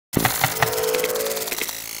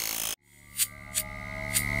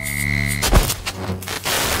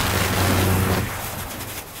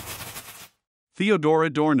Theodor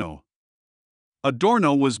Adorno.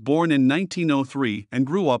 Adorno was born in 1903 and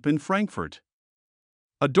grew up in Frankfurt.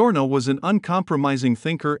 Adorno was an uncompromising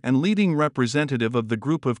thinker and leading representative of the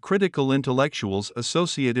group of critical intellectuals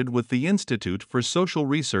associated with the Institute for Social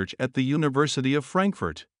Research at the University of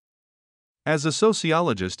Frankfurt. As a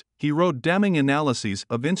sociologist, he wrote damning analyses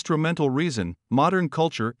of instrumental reason, modern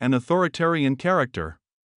culture, and authoritarian character.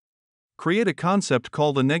 Create a concept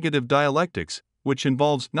called the negative dialectics, which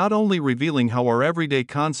involves not only revealing how our everyday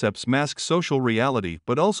concepts mask social reality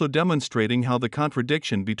but also demonstrating how the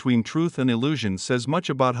contradiction between truth and illusion says much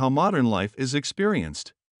about how modern life is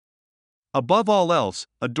experienced. Above all else,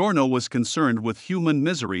 Adorno was concerned with human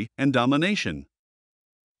misery and domination.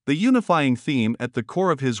 The unifying theme at the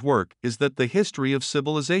core of his work is that the history of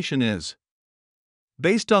civilization is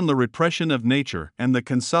based on the repression of nature and the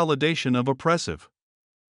consolidation of oppressive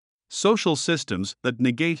social systems that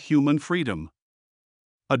negate human freedom.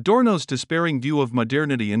 Adorno's despairing view of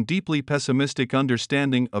modernity and deeply pessimistic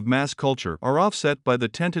understanding of mass culture are offset by the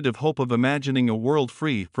tentative hope of imagining a world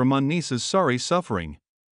free from unnecessary suffering.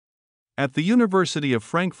 At the University of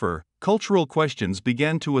Frankfurt, cultural questions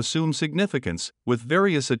began to assume significance, with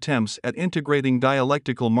various attempts at integrating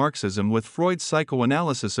dialectical Marxism with Freud's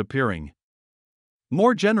psychoanalysis appearing.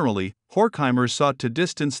 More generally, Horkheimer sought to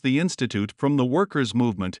distance the Institute from the workers'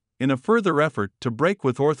 movement, in a further effort to break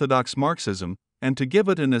with orthodox Marxism and to give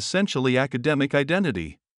it an essentially academic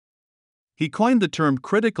identity. He coined the term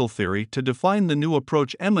critical theory to define the new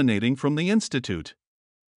approach emanating from the Institute.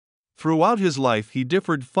 Throughout his life, he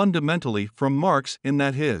differed fundamentally from Marx in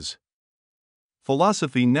that his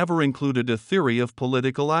philosophy never included a theory of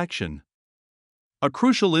political action. A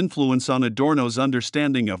crucial influence on Adorno's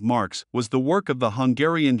understanding of Marx was the work of the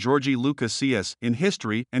Hungarian Georgi Lukács in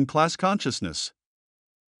History and Class Consciousness.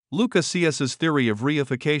 Lukács's theory of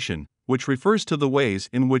reification, which refers to the ways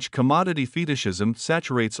in which commodity fetishism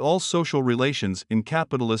saturates all social relations in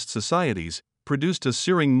capitalist societies, produced a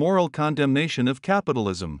searing moral condemnation of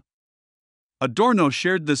capitalism. Adorno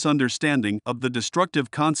shared this understanding of the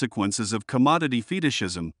destructive consequences of commodity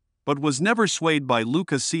fetishism, but was never swayed by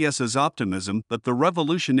Lukács's optimism that the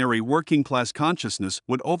revolutionary working-class consciousness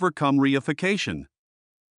would overcome reification.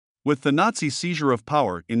 With the Nazi seizure of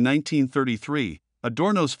power in 1933,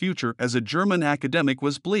 Adorno's future as a German academic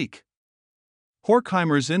was bleak.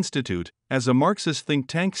 Horkheimer's Institute, as a Marxist think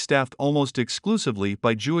tank staffed almost exclusively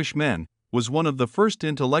by Jewish men, was one of the first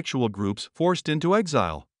intellectual groups forced into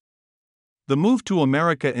exile. The move to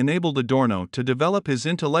America enabled Adorno to develop his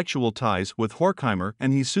intellectual ties with Horkheimer,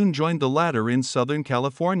 and he soon joined the latter in Southern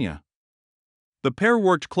California. The pair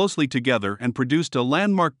worked closely together and produced a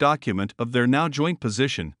landmark document of their now joint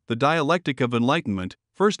position, The Dialectic of Enlightenment,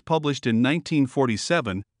 first published in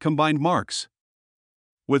 1947, combined Marx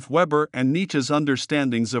with Weber and Nietzsche's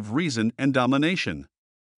understandings of reason and domination.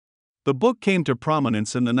 The book came to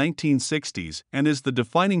prominence in the 1960s and is the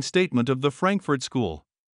defining statement of the Frankfurt School.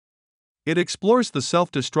 It explores the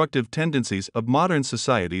self-destructive tendencies of modern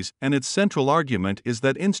societies, and its central argument is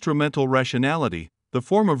that instrumental rationality, the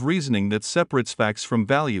form of reasoning that separates facts from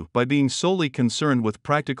value by being solely concerned with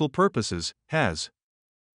practical purposes, has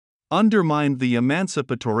undermined the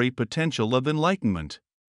emancipatory potential of enlightenment.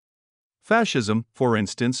 Fascism, for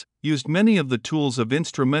instance, used many of the tools of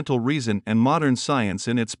instrumental reason and modern science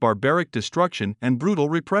in its barbaric destruction and brutal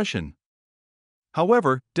repression.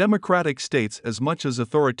 However, democratic states as much as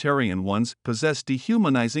authoritarian ones possess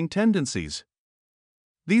dehumanizing tendencies.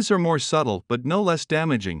 These are more subtle but no less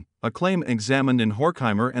damaging, a claim examined in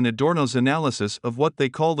Horkheimer and Adorno's analysis of what they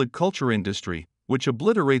call the culture industry, which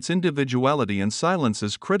obliterates individuality and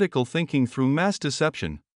silences critical thinking through mass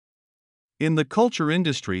deception. In the culture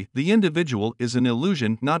industry, the individual is an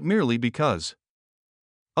illusion not merely because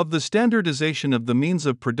of the standardization of the means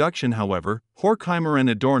of production. However, Horkheimer and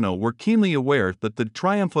Adorno were keenly aware that the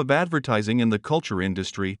triumph of advertising in the culture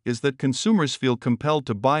industry is that consumers feel compelled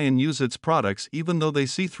to buy and use its products even though they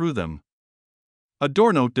see through them.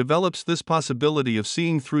 Adorno develops this possibility of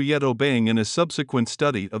seeing through yet obeying in a subsequent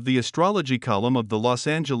study of the astrology column of the Los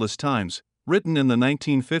Angeles Times, written in the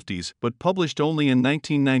 1950s but published only in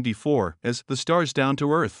 1994, as The Stars Down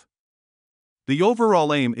to Earth. The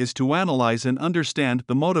overall aim is to analyze and understand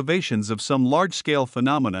the motivations of some large-scale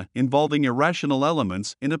phenomena involving irrational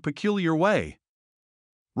elements in a peculiar way.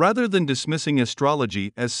 Rather than dismissing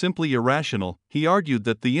astrology as simply irrational, he argued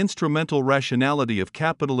that the instrumental rationality of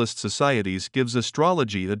capitalist societies gives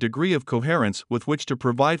astrology a degree of coherence with which to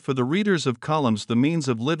provide for the readers of columns the means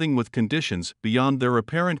of living with conditions beyond their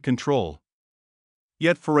apparent control.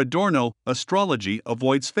 Yet for Adorno, astrology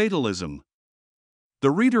avoids fatalism. The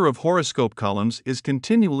reader of horoscope columns is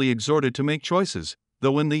continually exhorted to make choices,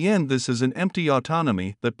 though in the end this is an empty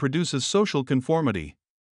autonomy that produces social conformity.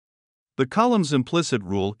 The column's implicit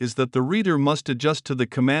rule is that the reader must adjust to the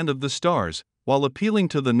command of the stars, while appealing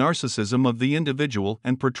to the narcissism of the individual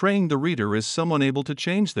and portraying the reader as someone able to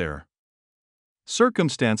change their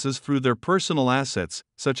circumstances through their personal assets,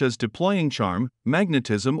 such as deploying charm,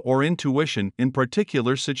 magnetism, or intuition in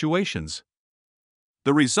particular situations.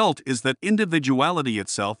 The result is that individuality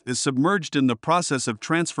itself is submerged in the process of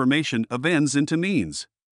transformation of ends into means.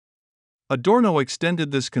 Adorno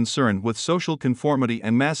extended this concern with social conformity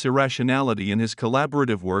and mass irrationality in his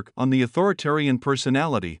collaborative work on the authoritarian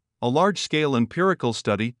personality, a large-scale empirical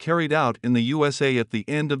study carried out in the USA at the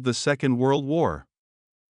end of the Second World War.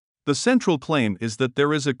 The central claim is that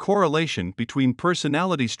there is a correlation between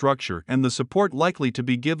personality structure and the support likely to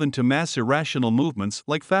be given to mass irrational movements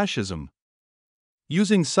like fascism.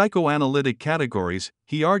 Using psychoanalytic categories,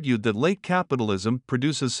 he argued that late capitalism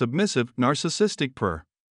produces submissive, narcissistic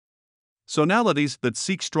personalities that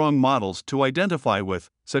seek strong models to identify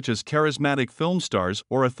with, such as charismatic film stars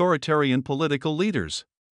or authoritarian political leaders.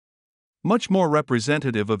 Much more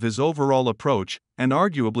representative of his overall approach, and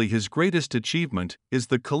arguably his greatest achievement, is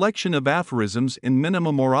the collection of aphorisms in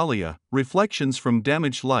Minima Moralia, Reflections from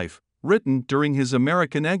Damaged Life, written during his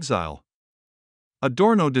American exile.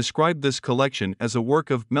 Adorno described this collection as a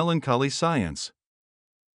work of melancholy science.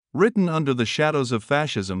 Written under the shadows of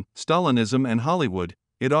fascism, Stalinism, and Hollywood,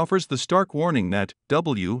 it offers the stark warning that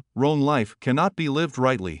own life cannot be lived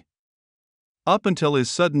rightly. Up until his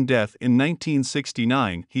sudden death in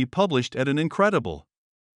 1969, he published at an incredible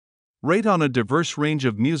rate on a diverse range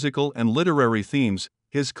of musical and literary themes.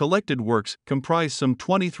 His collected works comprise some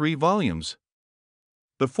 23 volumes.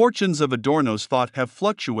 The fortunes of Adorno's thought have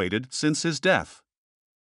fluctuated since his death.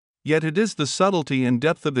 Yet it is the subtlety and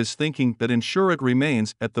depth of his thinking that ensure it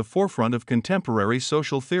remains at the forefront of contemporary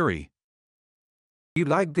social theory. If you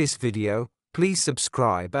like this video, please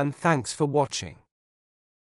subscribe and thanks for watching.